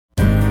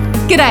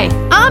G'day,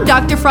 I'm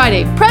Dr.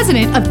 Friday,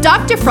 president of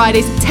Dr.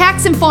 Friday's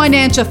Tax and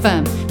Financial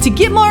Firm. To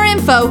get more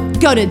info,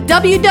 go to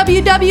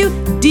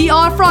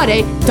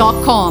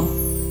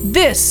www.drfriday.com.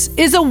 This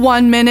is a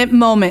 1-minute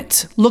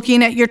moment.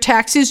 Looking at your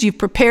taxes, you've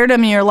prepared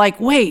them and you're like,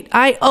 wait,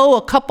 I owe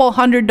a couple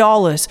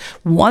 $100.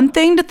 One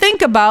thing to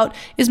think about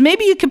is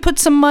maybe you could put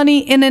some money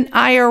in an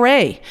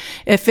IRA.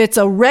 If it's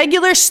a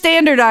regular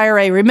standard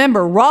IRA,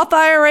 remember, Roth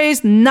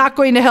IRAs not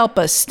going to help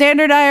us.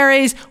 Standard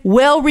IRAs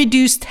will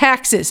reduce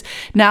taxes.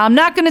 Now, I'm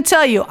not going to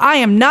tell you, I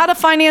am not a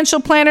financial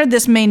planner.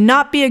 This may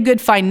not be a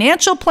good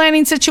financial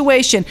planning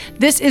situation.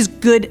 This is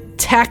good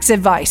tax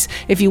advice.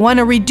 If you want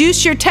to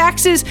reduce your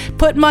taxes,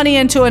 put money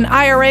into an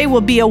IRA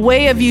will be a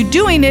way of you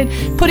doing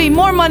it, putting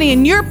more money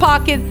in your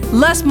pocket,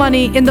 less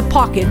money in the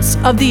pockets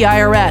of the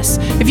IRS.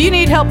 If you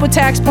need help with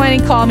tax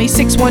planning, call me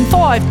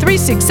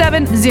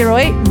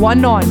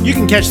 615-367-0819. You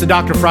can catch the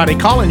Dr. Friday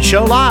call-in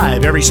show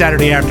live every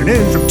Saturday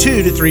afternoon from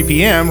 2 to 3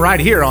 p.m. right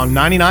here on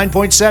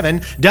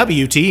 99.7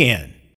 WTN.